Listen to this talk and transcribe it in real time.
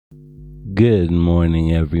Good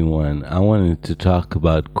morning, everyone. I wanted to talk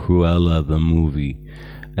about Cruella the movie.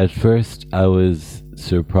 At first, I was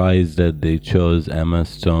surprised that they chose Emma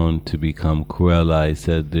Stone to become Cruella. I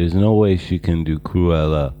said, there's no way she can do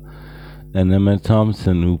Cruella. And Emma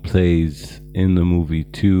Thompson, who plays in the movie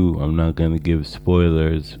too, I'm not going to give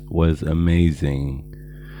spoilers, was amazing.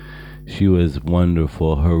 She was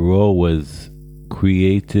wonderful. Her role was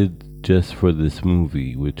created just for this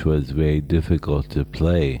movie, which was very difficult to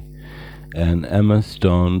play. And Emma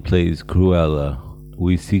Stone plays Cruella.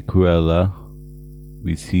 We see Cruella,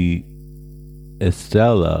 we see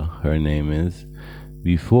Estella, her name is,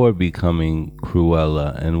 before becoming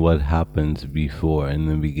Cruella and what happens before in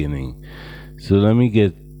the beginning. So let me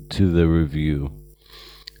get to the review.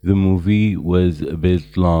 The movie was a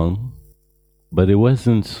bit long, but it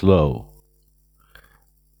wasn't slow.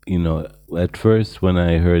 At first when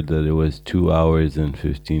I heard that it was 2 hours and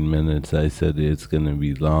 15 minutes, I said it's going to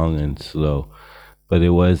be long and slow, but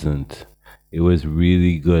it wasn't. It was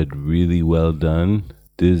really good, really well done.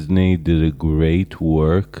 Disney did a great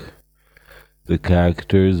work. The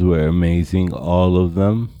characters were amazing, all of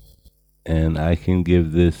them, and I can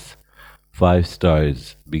give this 5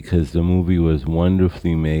 stars because the movie was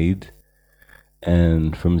wonderfully made,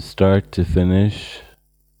 and from start to finish,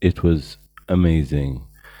 it was amazing.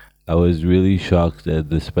 I was really shocked at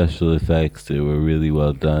the special effects. They were really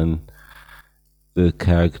well done. The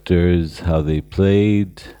characters, how they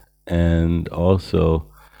played, and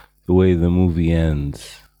also the way the movie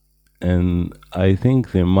ends. And I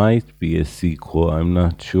think there might be a sequel. I'm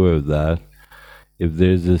not sure of that. If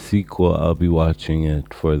there's a sequel, I'll be watching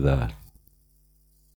it for that.